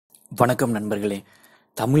வணக்கம் நண்பர்களே,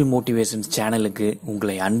 தமிழ் மோட்டிவேஷன்ஸ் சேனலுக்கு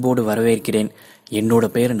உங்களை அன்போடு வரவேற்கிறேன். என்னோட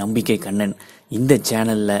பேர் நம்பிக்கை கண்ணன். இந்த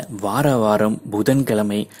சேனல்ல வாரம்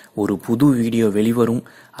புதன்கிழமை ஒரு புது வீடியோ வெளிவரும்.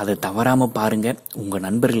 அதை தவறாம பாருங்க, உங்க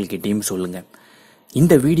நண்பர்கள்கிட்டையும் சொல்லுங்க.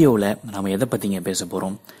 இந்த வீடியோவில் நாம் எதை பற்றிங்க பேச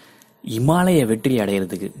போகிறோம்? இமாலய வெற்றி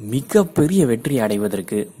அடைகிறதுக்கு, மிகப்பெரிய வெற்றி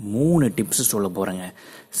அடைவதற்கு 3 டிப்ஸ் சொல்ல போகிறேங்க.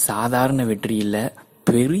 சாதாரண வெற்றி இல்லை,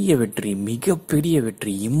 பெரிய வெற்றி, மிகப்பெரிய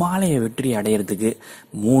வெற்றி, இமாலய வெற்றி அடையிறதுக்கு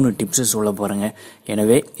 3 டிப்ஸ் சொல்ல போறேங்க.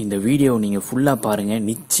 எனவே இந்த வீடியோ நீங்க ஃபுல்லா பாருங்க,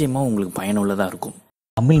 நிச்சயமா உங்களுக்கு பயனுள்ளதா இருக்கும்.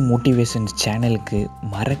 தமிழ் மோட்டிவேஷன்ஸ் சேனலுக்கு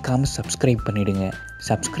மறக்காம சப்ஸ்கிரைப் பண்ணிடுங்க.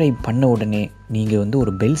 சப்ஸ்கிரைப் பண்ண உடனே நீங்க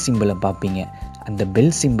ஒரு பெல் சிம்பிளை பார்ப்பீங்க. அந்த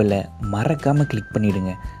பெல் சிம்பிளை மறக்காம கிளிக்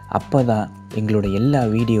பண்ணிடுங்க. அப்பதான் எங்களோட எல்லா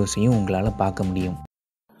வீடியோஸையும் உங்களால பார்க்க முடியும்.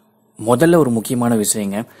 முதல்ல ஒரு முக்கியமான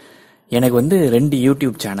விஷயங்க, எனக்கு 2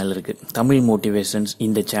 யூடியூப் சேனல் இருக்கு. தமிழ் மோட்டிவேஷன்ஸ்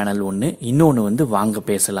இந்த சேனல் ஒன்று, இன்னொன்று வாங்க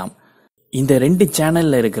பேசலாம். இந்த 2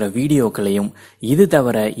 சேனல்ல இருக்கிற வீடியோக்களையும் இது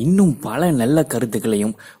தவிர இன்னும் பல நல்ல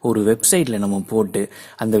கருத்துக்களையும் ஒரு வெப்சைட்ல நம்ம போட்டு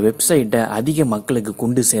அந்த வெப்சைட்டை அதிக மக்களுக்கு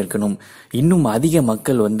கொண்டு சேர்க்கணும், இன்னும் அதிக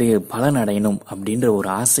மக்கள் பலனடையணும் அப்படின்ற ஒரு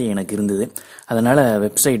ஆசை எனக்கு இருந்தது. அதனால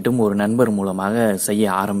வெப்சைட்டும் ஒரு நண்பர் மூலமாக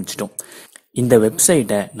செய்ய ஆரம்பிச்சிட்டோம். இந்த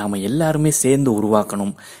வெப்சைட்டை நாம எல்லாருமே சேர்ந்து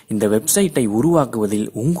உருவாக்கணும். இந்த வெப்சைட்டை உருவாக்குவதில்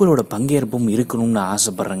உங்களோட பங்கேற்பும் இருக்கணும்னு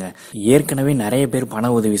ஆசைப்படுறேங்க. ஏற்கனவே நிறைய பேர் பண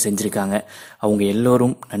உதவி செஞ்சிருக்காங்க. அவங்க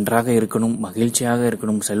எல்லோரும் நன்றாக இருக்கணும், மகிழ்ச்சியாக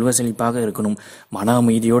இருக்கணும், செல்வ செழிப்பாக இருக்கணும், மன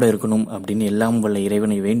அமைதியோட இருக்கணும் அப்படின்னு எல்லாம் வல்ல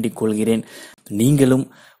இறைவனை வேண்டிக் கொள்கிறேன். நீங்களும்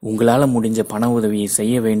உங்களால முடிஞ்ச பண உதவியை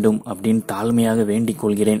செய்ய வேண்டும் அப்படின்னு தாழ்மையாக வேண்டிக்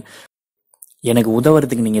கொள்கிறேன். எனக்கு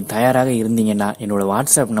உதவுறதுக்கு நீங்கள் தயாராக இருந்தீங்கன்னா என்னோட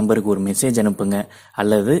வாட்ஸ்அப் நம்பருக்கு ஒரு மெசேஜ் அனுப்புங்க,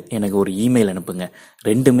 அல்லது எனக்கு ஒரு இமெயில் அனுப்புங்க.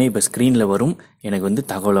 ரெண்டுமே இப்போ ஸ்க்ரீனில் வரும். எனக்கு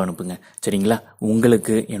தகவல் அனுப்புங்க, சரிங்களா?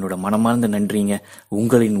 உங்களுக்கு என்னோட மனமார்ந்த நன்றிங்க.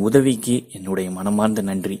 உங்களின் உதவிக்கு என்னுடைய மனமார்ந்த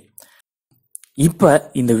நன்றி. இப்போ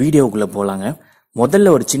இந்த வீடியோக்குள்ளே போகலாங்க.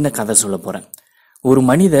 முதல்ல ஒரு சின்ன கதை சொல்ல போகிறேன். ஒரு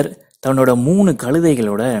மனிதர் தன்னோட 3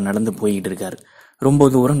 கழுதைகளோட நடந்து போய்கிட்டு இருக்காரு.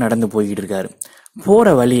 ரொம்ப தூரம் நடந்து போய்கிட்டு இருக்காரு.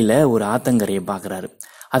 போகிற வழியில் ஒரு ஆத்தங்கரையை பார்க்குறாரு.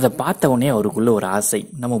 அதை பார்த்த உடனே அவருக்குள்ள ஒரு ஆசை,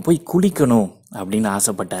 நம்ம போய் குளிக்கணும் அப்படின்னு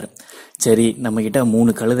ஆசைப்பட்டார். சரி, நம்ம கிட்ட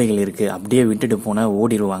 3 கழுதைகள் இருக்கு, அப்படியே விட்டுட்டு போனா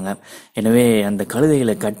ஓடிடுவாங்க. எனவே அந்த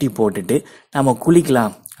கழுதைகளை கட்டி போட்டுட்டு நம்ம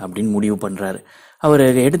குளிக்கலாம் அப்படின்னு முடிவு பண்றாரு. அவர்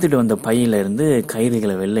எடுத்துட்டு வந்த பையில இருந்து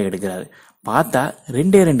கயிறுகளை வெளில எடுக்கிறாரு. பார்த்தா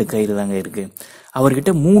 2 கயிறு தாங்க இருக்கு.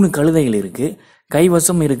 அவர்கிட்ட 3 கழுதைகள் இருக்கு,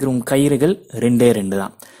 கைவசம் இருக்கிற கயிறுகள் 2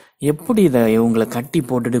 தான். எப்படி இதை இவங்களை கட்டி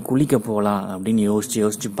போட்டுட்டு குளிக்க போகலாம் அப்படின்னு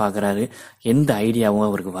யோசிச்சு பார்க்குறாரு. எந்த ஐடியாவும்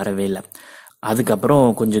அவருக்கு வரவே இல்லை. அதுக்கப்புறம்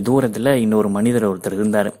கொஞ்சம் தூரத்தில் இன்னொரு மனிதர் ஒருத்தர்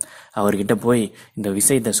இருந்தார். அவர்கிட்ட போய் இந்த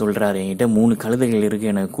விஷயத்த சொல்கிறாரு. என்கிட்ட 3 கழுதைகள்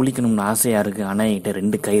இருக்குது, எனக்கு குளிக்கணும்னு ஆசையாக இருக்குது, ஆனால் என்கிட்ட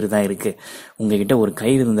 2 கயிறு தான் இருக்குது. உங்ககிட்ட ஒரு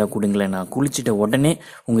கயிறு இருந்தால் கொடுங்களேன், நான் குளிச்சுட்ட உடனே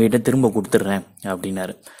உங்ககிட்ட திரும்ப கொடுத்துட்றேன்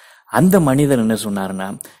அப்படின்னாரு. அந்த மனிதர் என்ன சொன்னாருன்னா,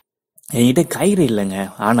 என்கிட்ட கயிறு இல்லைங்க,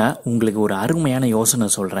 ஆனால் உங்களுக்கு ஒரு அருமையான யோசனை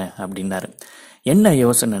சொல்கிறேன் அப்படின்னாரு. என்ன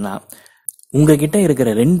யோசனைனா, உங்ககிட்ட இருக்கிற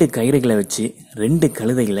 2 கயிறுகளை வச்சு 2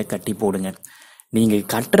 கழுதைகளை கட்டி போடுங்க. நீங்க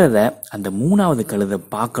கட்டுறத அந்த 3வது கழுதை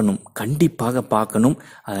பார்க்கணும், கண்டிப்பாக பார்க்கணும்.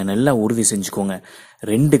 அதை நல்லா உறுதி செஞ்சுக்கோங்க.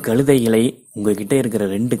 2 கழுதைகளை உங்ககிட்ட இருக்கிற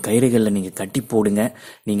 2 கயிறுகளில் நீங்க கட்டி போடுங்க.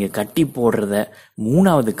 நீங்க கட்டி போடுறத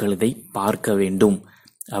 3வது கழுதை பார்க்க வேண்டும்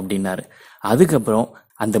அப்படின்னாரு. அதுக்கப்புறம்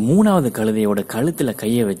அந்த 3வது கழுதையோட கழுத்துல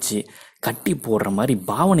கையை வச்சு கட்டி போடுற மாதிரி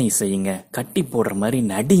பாவனை செய்யுங்க, கட்டி போடுற மாதிரி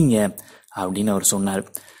நடிங்க அப்படின்னு அவர் சொன்னார்.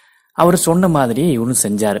 அவர் சொன்ன மாதிரியே இவரும்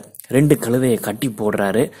செஞ்சாரு. 2 கழுதையை கட்டி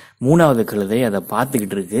போடுறாரு. 3வது கழுதை அதை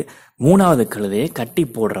பார்த்துக்கிட்டு இருக்கு. 3வது கழுதையை கட்டி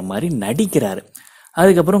போடுற மாதிரி நடிக்கிறாரு.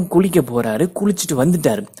 அதுக்கப்புறம் குளிக்க போறாரு. குளிச்சுட்டு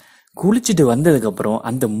வந்துட்டாரு. குளிச்சுட்டு வந்ததுக்கு அப்புறம்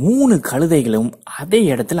அந்த 3 கழுதைகளும் அதே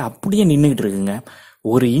இடத்துல அப்படியே நின்றுகிட்டு இருக்குங்க.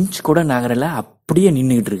 1 இன்ச் கூட நகரல, அப்படியே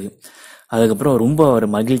நின்றுகிட்டு இருக்கு. அதுக்கப்புறம் ரொம்ப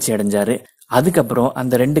அவர் மகிழ்ச்சி அடைஞ்சாரு. அதுக்கப்புறம்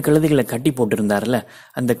அந்த 2 கழுதைகளை கட்டி போட்டிருந்தாருல,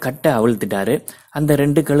 அந்த கட்டை அவிழ்த்துட்டாரு. அந்த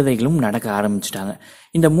 2 கழுதைகளும் நடக்க ஆரம்பிச்சுட்டாங்க.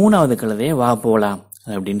 இந்த 3வது கழுதையை வா போலாம்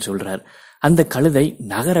அப்படின்னு சொல்றாரு. அந்த கழுதை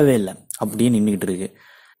நகரவே இல்லை, அப்படியே நின்றுகிட்டு இருக்கு.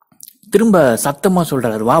 திரும்ப சத்தமா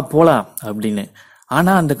சொல்றாரு, வா போலாம் அப்படின்னு.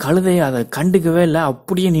 ஆனா அந்த கழுதையை அதை கண்டுக்கவே இல்லை,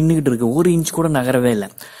 அப்படியே நின்றுகிட்டு இருக்கு, 1 இன்ச் கூட நகரவே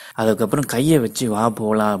இல்லை. அதுக்கப்புறம் கையை வச்சு வா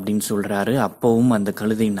போலாம் அப்படின்னு சொல்றாரு. அப்பவும் அந்த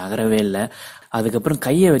கழுதை நகரவே இல்லை. அதுக்கப்புறம்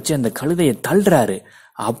கையை வச்சு அந்த கழுதையை தள்ளுறாரு.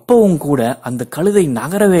 அப்பவும் கூட அந்த கழுதை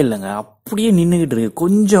நகரவே இல்லைங்க, அப்படியே நின்றுகிட்டு இருக்கு,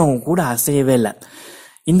 கொஞ்சம் கூட அசையவே இல்லை.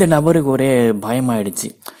 இந்த நபருக்கு ஒரே பயமாயிடுச்சு,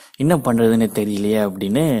 என்ன பண்றதுன்னு தெரியலையே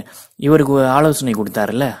அப்படின்னு. இவருக்கு ஆலோசனை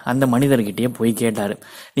கொடுத்தாருல, அந்த மனிதர்கிட்டயே போய் கேட்டாரு.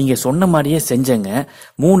 நீங்க சொன்ன மாதிரியே செஞ்சங்க,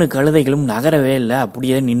 3 கழுதைகளும் நகரவே இல்லை,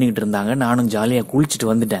 அப்படியே நின்றுகிட்டு இருந்தாங்க. நானும் ஜாலியா குளிச்சுட்டு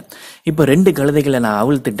வந்துட்டேன். இப்ப 2 கழுதைகளை நான்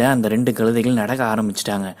அவிழ்த்துட்டேன். அந்த 2 கழுதைகள் நடக்க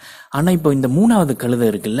ஆரம்பிச்சிட்டாங்க. ஆனா இப்போ இந்த 3வது கழுதை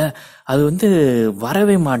இருக்குல்ல, அது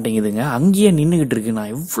வரவே மாட்டேங்குதுங்க, அங்கேயே நின்றுகிட்டு இருக்கு.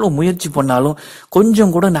 நான் எவ்வளவு முயற்சி பண்ணாலும்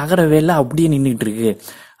கொஞ்சம் கூட நகரவே இல்லை, அப்படியே நின்றுகிட்டு இருக்கு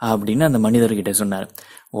அப்படின்னு அந்த மனிதர்கிட்ட சொன்னார்.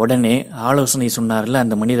 உடனே ஆலோசனை சொன்னார்ல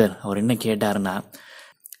அந்த மனிதர், அவர் என்ன கேட்டாருன்னா,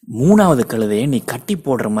 3வது கழுதையை நீ கட்டி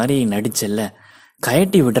போடுற மாதிரி நடிச்சல்ல,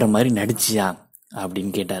 கயட்டி விடுற மாதிரி நடிச்சியா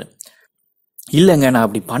அப்படின்னு கேட்டார். இல்லைங்க, நான்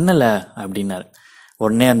அப்படி பண்ணல அப்படின்னாரு.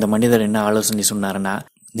 உடனே அந்த மனிதர் என்ன ஆலோசனை சொன்னாருன்னா,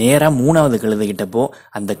 நேரா 3வது கழுதைகிட்ட போ,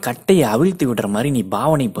 அந்த கட்டையை அவிழ்த்து விடுற மாதிரி நீ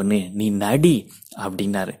பாவனை பண்ணு, நீ நடி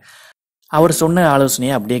அப்படின்னாரு. அவர் சொன்ன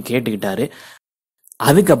ஆலோசனையை அப்படியே கேட்டுக்கிட்டாரு.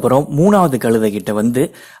 அதுக்கப்புறம் 3வது கழுதைகிட்ட வந்து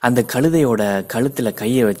அந்த கழுதையோட கழுத்துல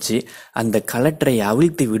கையை வச்சு அந்த கலற்றை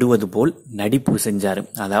அவிழ்த்து விடுவது போல் நடிப்பு செஞ்சாரு,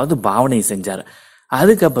 அதாவது பாவனை செஞ்சாரு.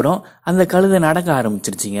 அதுக்கப்புறம் அந்த கழுதை நடக்க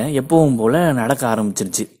ஆரம்பிச்சிருச்சுங்க, எப்பவும் போல நடக்க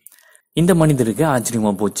ஆரம்பிச்சிருச்சு. இந்த மனிதருக்கு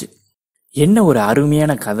ஆச்சரியமா போச்சு. என்ன ஒரு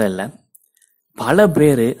அருமையான கதை இல்ல. பல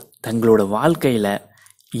பேரு தங்களோட வாழ்க்கையில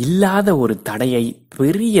இல்லாத ஒரு தடையை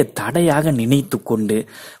பெரிய தடையாக நினைத்து கொண்டு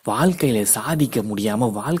வாழ்க்கையில சாதிக்க முடியாம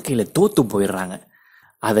வாழ்க்கையில தோத்து போயிடுறாங்க.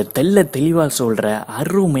 அதை தெளிவா சொல்ற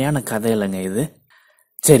அருமையான கதை இல்லைங்க இது.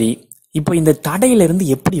 சரி, இப்போ இந்த தடையிலிருந்து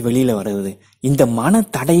எப்படி வெளியில வர்றது, இந்த மன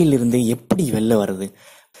தடையிலிருந்து எப்படி வெளில வர்றது?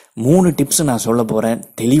 3 டிப்ஸ் நான் சொல்ல போறேன்.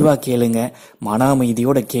 தெளிவா கேளுங்க, மன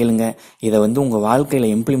அமைதியோட கேளுங்க. இதை உங்க வாழ்க்கையில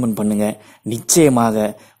இம்ப்ளிமெண்ட் பண்ணுங்க. நிச்சயமாக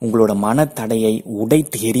உங்களோட மன தடையை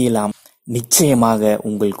உடைத்து எறியலாம். நிச்சயமாக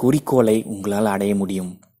உங்கள் குறிக்கோளை உங்களால் அடைய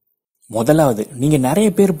முடியும். முதலாவது, நீங்க நிறைய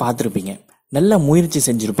பேர் பார்த்திருப்பீங்க, நல்லா முயற்சி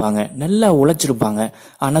செஞ்சிருப்பாங்க, நல்லா உழைச்சிருப்பாங்க,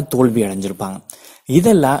 ஆனா தோல்வி அடைஞ்சிருப்பாங்க.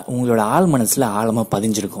 இதெல்லாம் உங்களோட ஆள் மனசுல ஆழமா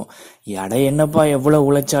பதிஞ்சிருக்கும். என்னப்பா எவ்வளவு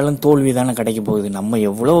உழைச்சாலும் தோல்வி தானே கிடைக்க போகுது, நம்ம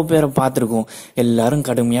எவ்வளவு பேரை பார்த்துருக்கோம், எல்லாரும்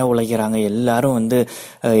கடுமையா உழைக்கிறாங்க, எல்லாரும்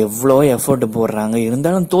எவ்வளோ எஃபர்ட் போடுறாங்க,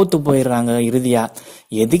 இருந்தாலும் தோத்து போயிடுறாங்க இறுதியா.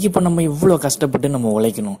 எதுக்கு இப்ப நம்ம இவ்வளோ கஷ்டப்பட்டு நம்ம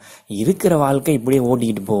உழைக்கணும், இருக்கிற வாழ்க்கை இப்படியே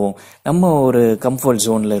ஓட்டிக்கிட்டு போவோம், நம்ம ஒரு கம்ஃபர்ட்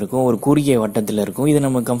ஜோன்ல இருக்கோம், ஒரு குறுகிய வட்டத்துல இருக்கும், இது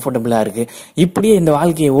நம்ம கம்ஃபர்டபுளா இருக்கு, இப்படியே இந்த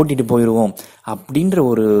வாழ்க்கையை ஓட்டிட்டு போயிடுவோம் அப்படின்ற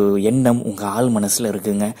ஒரு எண்ணம் உங்க ஆள் மனசுல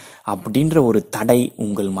இருக்குங்க. அப்படின்ற ஒரு தடை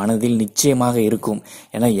உங்கள் மனதில் நிச்சயமாக இருக்கும்.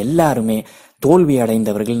 ஏன்னா எல்லாருமே தோல்வி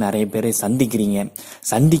அடைந்தவர்கள் நிறைய பேரை சந்திக்கிறீங்க.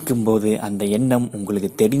 சந்திக்கும் போது அந்த எண்ணம்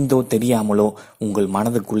உங்களுக்கு தெரிந்தோ தெரியாமலோ உங்கள்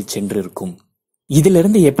மனதுக்குள் சென்று இருக்கும். இதுல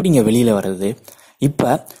இருந்து எப்படிங்க வெளியில வர்றது?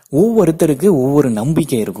 இப்ப ஒவ்வொருத்தருக்கு ஒவ்வொரு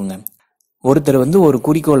நம்பிக்கை இருக்குங்க. ஒருத்தர் ஒரு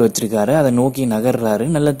குறிக்கோள் வச்சிருக்காரு, அதை நோக்கி நகர்றாரு,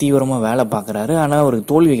 நல்ல தீவிரமா வேலை பார்க்கறாரு, ஆனா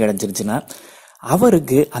அவருக்கு தோல்வி கிடைச்சிருச்சுன்னா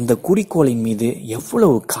அவருக்கு அந்த குறிக்கோளின் மீது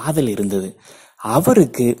எவ்வளவு காதல் இருந்தது,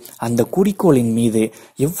 அவருக்கு அந்த குறிக்கோளின் மீது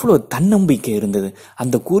எவ்வளவு தன்னம்பிக்கை இருந்தது,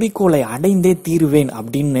 அந்த குறிக்கோளை அடைந்தே தீருவேன்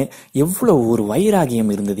அப்படின்னு எவ்வளவு ஒரு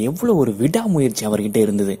வைராகியம் இருந்தது, எவ்வளவு ஒரு விடாமுயற்சி அவர்கிட்ட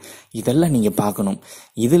இருந்தது. இதெல்லாம் நீங்க பார்க்கணும்.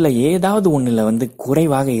 இதுல ஏதாவது ஒண்ணுல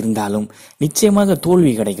குறைவாக இருந்தாலும் நிச்சயமாக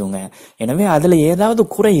தோல்வி கிடைக்குங்க. எனவே அதுல ஏதாவது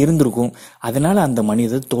குறை இருந்திருக்கும், அதனால அந்த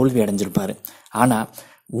மனிதர் தோல்வி அடைஞ்சிருப்பாரு. ஆனா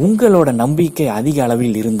உங்களோட நம்பிக்கை அதிக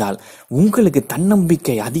அளவில் இருந்தால், உங்களுக்கு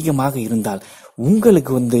தன்னம்பிக்கை அதிகமாக இருந்தால்,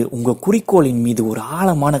 உங்களுக்கு உங்க குறிக்கோளின் மீது ஒரு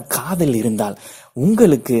ஆழமான காதல் இருந்தால்,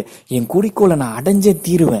 உங்களுக்கு என் குறிக்கோளை நான் அடைஞ்சே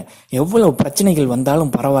தீருவேன், எவ்வளவு பிரச்சனைகள்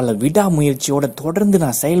வந்தாலும் பரவாயில்ல, விடாமுயற்சியோட தொடர்ந்து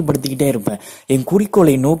நான் செயல்படுத்திக்கிட்டே இருப்பேன், என்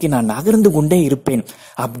குறிக்கோளை நோக்கி நான் நகர்ந்து கொண்டே இருப்பேன்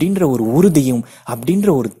அப்படின்ற ஒரு உறுதியும் அப்படின்ற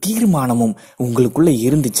ஒரு தீர்மானமும் உங்களுக்குள்ள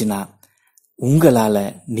இருந்துச்சுன்னா உங்களால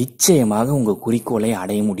நிச்சயமாக உங்க குறிக்கோளை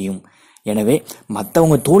அடைய முடியும். எனவே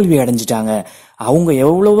மற்றவங்க தோல்வி அடைஞ்சிட்டாங்க, அவங்க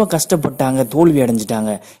எவ்வளவோ கஷ்டப்பட்டாங்க, தோல்வி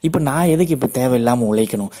அடைஞ்சிட்டாங்க, இப்ப நான் எதுக்கு இப்ப தேவையில்லாம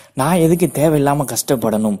உழைக்கணும், நான் எதுக்கு தேவையில்லாம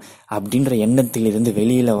கஷ்டப்படணும் அப்படின்ற எண்ணத்தில் இருந்து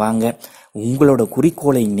வெளியில வாங்க. உங்களோட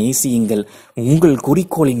குறிக்கோளை நேசியுங்கள், உங்கள்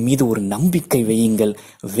குறிக்கோளின் மீது ஒரு நம்பிக்கை வையுங்கள்.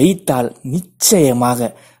 வைத்தால்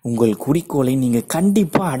நிச்சயமாக உங்கள் குறிக்கோளை நீங்க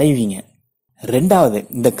கண்டிப்பா அடைவீங்க. 2வது,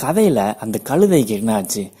 இந்த கதையில அந்த கழுதைக்கு என்ன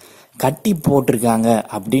ஆச்சு? கட்டி போட்டிருக்காங்க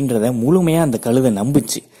அப்படின்றத முழுமையா அந்த கழுதை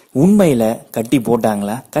நம்புச்சு. உண்மையில கட்டி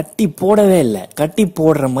போட்டாங்களா? கட்டி போடவே இல்லை, கட்டி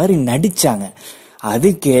போடுற மாதிரி நடிச்சாங்க.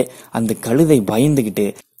 அதுக்கே அந்த கழுதை பயந்துகிட்டு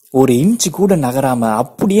ஒரு இன்ச்சு கூட நகராம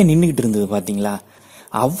அப்படியே நின்றுகிட்டு இருந்தது. பாத்தீங்களா?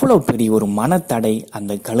 அவ்வளவு பெரிய ஒரு மனத்தடை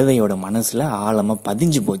அந்த கழுதையோட மனசுல ஆழமா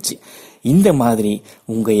பதிஞ்சு போச்சு. இந்த மாதிரி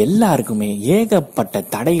உங்க எல்லாருக்குமே ஏகப்பட்ட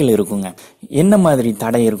தடைகள் இருக்குங்க. என்ன மாதிரி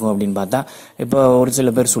தடை இருக்கும் அப்படின்னு பார்த்தா, இப்போ ஒரு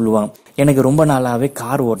சில பேர் சொல்லுவாங்க, எனக்கு ரொம்ப நாளாவே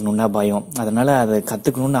கார் ஓட்டணும்னா பயம், அதனால அதை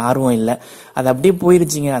கத்துக்கணும்னு ஆர்வம் இல்லை, அது அப்படியே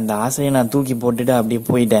போயிருச்சுங்க, அந்த ஆசையை நான் தூக்கி போட்டுட்டு அப்படியே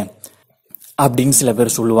போயிட்டேன் அப்படின்னு சில பேர்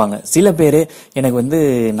சொல்லுவாங்க. சில பேர் எனக்கு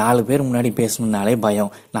 4 பேர் முன்னாடி பேசணும்னாலே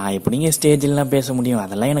பயம், நான் எப்படிங்க ஸ்டேஜில்லாம் பேச முடியும்,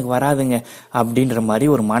 அதெல்லாம் எனக்கு வராதுங்க அப்படின்ற மாதிரி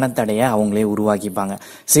ஒரு மனத்தடையை அவங்களே உருவாக்கிப்பாங்க.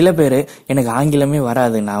 சில பேர் எனக்கு ஆங்கிலமே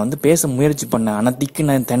வராது, நான் பேச முயற்சி பண்ணேன், ஆனால்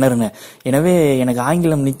திக்குன்னு திணறுனேன், எனவே எனக்கு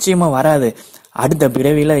ஆங்கிலம் நிச்சயமா வராது, அடுத்த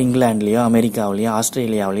பிறவியில இங்கிலாந்துலயோ அமெரிக்காவிலயோ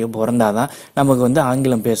ஆஸ்திரேலியாவிலயோ பிறந்தாதான் நமக்கு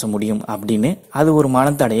ஆங்கிலம் பேச முடியும் அப்படின்னு அது ஒரு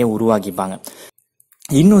மனத்தடையை உருவாக்கிப்பாங்க.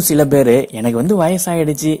 இன்னும் சில பேர் எனக்கு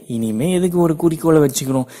வயசாயிடுச்சு, இனிமே எதுக்கு ஒரு குறிக்கோளை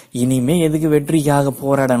வச்சுக்கணும், இனிமே எதுக்கு வெற்றிக்காக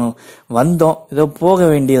போராடணும், வந்தோம் ஏதோ போக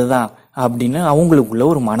வேண்டியதுதான் அப்படின்னு அவங்களுக்குள்ள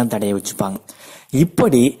ஒரு மனத்தடையை வச்சுப்பாங்க.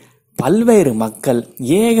 இப்படி பல்வேறு மக்கள்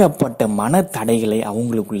ஏகப்பட்ட மனத்தடைகளை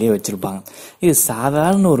அவங்களுக்குள்ளே வச்சிருப்பாங்க. இது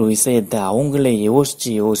சாதாரண ஒரு விஷயத்தை அவங்களே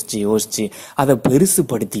யோசிச்சு அதை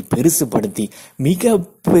பெருசுபடுத்தி மிக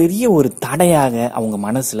பெரிய ஒரு தடையாக அவங்க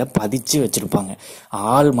மனசுல பதிச்சு வச்சிருப்பாங்க.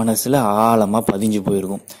 ஆள் மனசுல ஆழமா பதிஞ்சு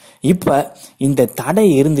போயிருக்கும். இப்ப இந்த தடை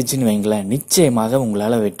இருந்துச்சுன்னு வைங்களேன், நிச்சயமாக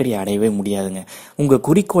உங்களால வெற்றி அடையவே முடியாதுங்க. உங்க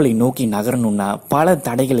குறிக்கோளை நோக்கி நகரணும்னா பல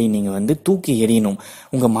தடைகளை நீங்க தூக்கி எறியணும்.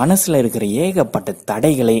 உங்க மனசுல இருக்கிற ஏகப்பட்ட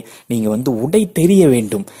தடைகளை நீங்க உடை தெரிய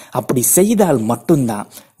வேண்டும். அப்படி செய்தால்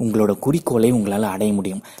மட்டும்தான் உங்களோட குறிக்கோளை உங்களால அடைய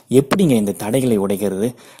முடியும். எப்படிங்க இந்த தடைகளை உடைக்கிறது?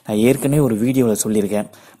 நான் ஏற்கனவே ஒரு வீடியோவில் சொல்லியிருக்கேன்.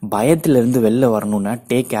 பயத்திலிருந்து வெளில வரணும்னா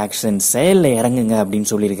டேக் ஆக்ஷன், செயல்ல இறங்குங்க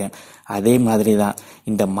அப்படின்னு சொல்லியிருக்கேன். அதே மாதிரி தான்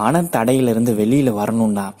இந்த மன தடையிலிருந்து வெளியில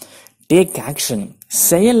வரணும்னா டேக் ஆக்ஷன்,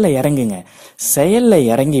 செயல்ல இறங்குங்க. செயல்ல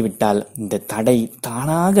இறங்கி விட்டால் இந்த தடை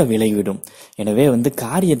தானாக விளைவிடும். எனவே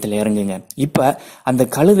காரியத்தில் இறங்குங்க. இப்ப அந்த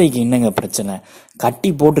கழுதைக்கு என்னங்க பிரச்சனை? கட்டி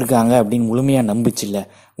போட்டிருக்காங்க அப்படின்னு முழுமையா நம்பிச்சுல்ல.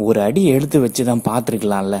 ஒரு அடி எடுத்து வச்சுதான்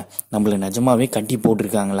பார்த்துருக்கலாம்ல, நம்மள நிஜமாவே கட்டி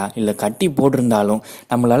போட்டிருக்காங்களா, இல்ல கட்டி போட்டிருந்தாலும்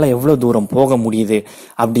நம்மளால எவ்வளவு தூரம் போக முடியுது,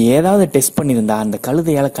 அப்படி ஏதாவது டெஸ்ட் பண்ணியிருந்தா அந்த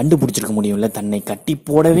கழுதையால கண்டுபிடிச்சிருக்க முடியும்ல தன்னை கட்டி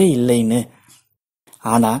போடவே இல்லைன்னு.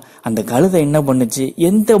 ஆனா அந்த கழுதை என்ன பண்ணுச்சு?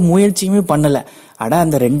 எந்த முயற்சியுமே பண்ணல.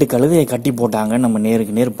 அந்த 2 கழுதையை கட்டி போட்டாங்க, நம்ம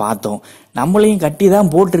நேருக்கு நேர் பார்த்தோம், நம்மளையும் கட்டி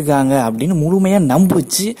தான் போட்டிருக்காங்க அப்படின்னு முழுமையா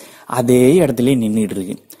நம்புச்சு. அதே இடத்துல நின்றுட்டு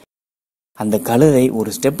இருக்கு. அந்த கழுதை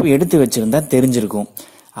ஒரு ஸ்டெப் எடுத்து வச்சிருந்தா தெரிஞ்சிருக்கும்.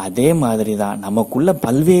 அதே மாதிரி தான் நமக்குள்ள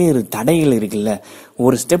பல்வேறு தடைகள் இருக்குல்ல.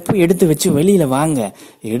 ஒரு ஸ்டெப் எடுத்து வச்சு வெளியில வாங்க.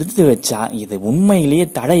 எடுத்து வச்சா இது உண்மையிலேயே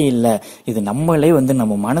தடை இல்லை, இது நம்மளே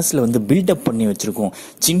நம்ம மனசுல பில்டப் பண்ணி வச்சிருக்கோம்.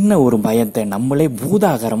 சின்ன ஒரு பயத்தை நம்மளே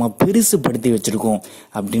பூதாகரமா பெருசுபடுத்தி வச்சிருக்கோம்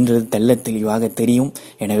அப்படின்றது தெள்ள தெளிவாக தெரியும்.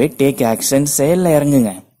 எனவே டேக் ஆக்ஷன், செயல்ல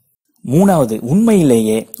இறங்குங்க. 3வது,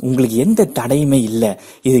 உண்மையிலேயே உங்களுக்கு எந்த தடையுமே இல்லை,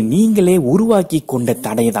 இது நீங்களே உருவாக்கி கொண்ட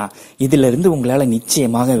தடை தான். இதுல இருந்து உங்களால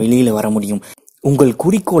நிச்சயமாக வெளியில வர முடியும். உங்கள்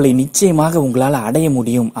குறிக்கோளை நிச்சயமாக உங்களால அடைய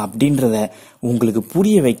முடியும் அப்படின்றத உங்களுக்கு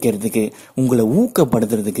புரிய வைக்கிறதுக்கு, உங்களை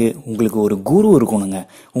ஊக்கப்படுத்துறதுக்கு உங்களுக்கு ஒரு குரு இருக்கணுங்க.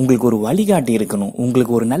 உங்களுக்கு ஒரு வழிகாட்டி இருக்கணும்.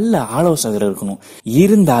 உங்களுக்கு ஒரு நல்ல ஆலோசகர் இருக்கணும்.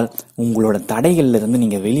 இருந்தால் உங்களோட தடைகள்ல இருந்து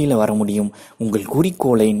நீங்க வெளியில வர முடியும். உங்கள்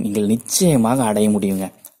குறிக்கோளை நீங்கள் நிச்சயமாக அடைய முடியுங்க.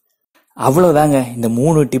 அவ்வளவுதாங்க இந்த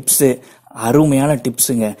 3 டிப்ஸ். அருமையான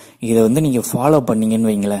டிப்ஸுங்க. இதை நீங்க ஃபாலோ பண்ணீங்கன்னு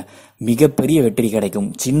வைங்களேன், மிகப்பெரிய வெற்றி கிடைக்கும்.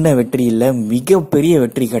 சின்ன வெற்றி இல்ல, மிகப்பெரிய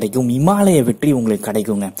வெற்றி கிடைக்கும். இமாலய வெற்றி உங்களுக்கு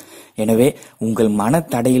கிடைக்குங்க. எனவே உங்கள்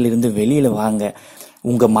மனத்தடையிலிருந்து வெளியில வாங்க.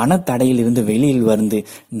 உங்க மனத்தடையிலிருந்து வெளியில் வந்து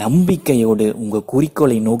நம்பிக்கையோடு உங்க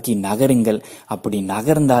குறிக்கோளை நோக்கி நகருங்கள். அப்படி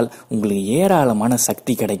நகர்ந்தால் உங்களுக்கு ஏராளமான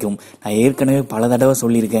சக்தி கிடைக்கும். நான் ஏற்கனவே பல தடவை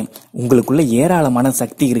சொல்லியிருக்கேன், உங்களுக்குள்ள ஏராளமான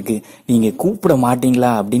சக்தி இருக்கு, நீங்க கூப்பிட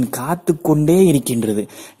மாட்டீங்களா அப்படின்னு காத்து கொண்டே இருக்கின்றது.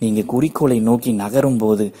 நீங்க குறிக்கோளை நோக்கி நகரும்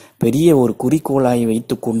போது, பெரிய ஒரு குறிக்கோளாய்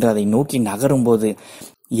வைத்து கொண்டு அதை நோக்கி நகரும் போது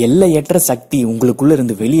எல்லையற்ற சக்தி உங்களுக்குள்ள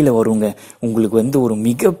இருந்து வெளியில வருங்க. உங்களுக்கு ஒரு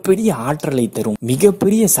மிகப்பெரிய ஆற்றலை தரும்,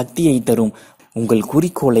 மிகப்பெரிய சக்தியை தரும். உங்கள்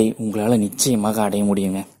குறிக்கோளை உங்களால நிச்சயமாக அடைய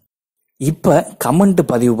முடியுங்க. இப்ப கமெண்ட்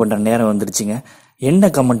பதிவு பண்ற நேரம் வந்துருச்சுங்க.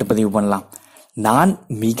 என்ன கமெண்ட் பதிவு பண்ணலாம்? நான்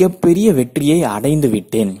மிகப்பெரிய வெற்றியை அடைந்து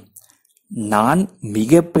விட்டேன், நான்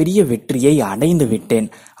மிகப்பெரிய வெற்றியை அடைந்து விட்டேன்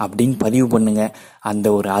அப்படின்னு பதிவு பண்ணுங்க. அந்த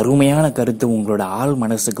ஒரு அருமையான கருத்து உங்களோட ஆள்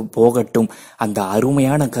மனசுக்கு போகட்டும். அந்த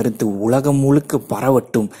அருமையான கருத்து உலகம் முழுக்க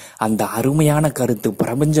பரவட்டும். அந்த அருமையான கருத்து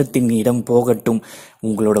பிரபஞ்சத்தின் இடம் போகட்டும்.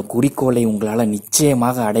 உங்களோட குறிக்கோளை உங்களால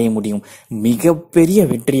நிச்சயமாக அடைய முடியும். மிகப்பெரிய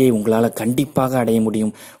வெற்றியை உங்களால கண்டிப்பாக அடைய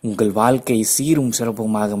முடியும். உங்கள் வாழ்க்கை சீரும்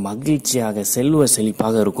சிறப்புமாக, மகிழ்ச்சியாக, செல்வ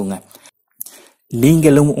செழிப்பாக இருக்குங்க.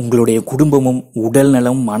 நீங்களும் உங்களுடைய குடும்பமும் உடல்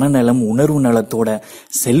நலம், மனநலம், உணர்வு நலத்தோட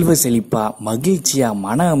செல்வ செழிப்பா, மகிழ்ச்சியா,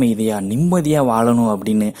 மன அமைதியா, நிம்மதியா வாழணும்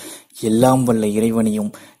அப்படின்னு எல்லாம் வல்ல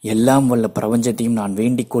இறைவனையும் எல்லாம் வல்ல பிரபஞ்சத்தையும் நான்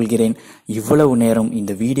வேண்டிக் கொள்கிறேன். இவ்வளவு நேரம்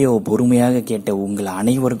இந்த வீடியோவை பொறுமையாக கேட்ட உங்கள்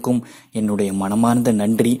அனைவருக்கும் என்னுடைய மனமார்ந்த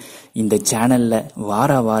நன்றி. இந்த சேனல்ல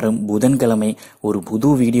வாரம் புதன்கிழமை ஒரு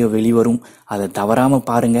புது வீடியோ வெளிவரும். அதை தவறாம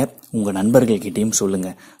பாருங்க. உங்க நண்பர்கள் கிட்டையும்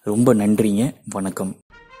சொல்லுங்க. ரொம்ப நன்றிங்க. வணக்கம்.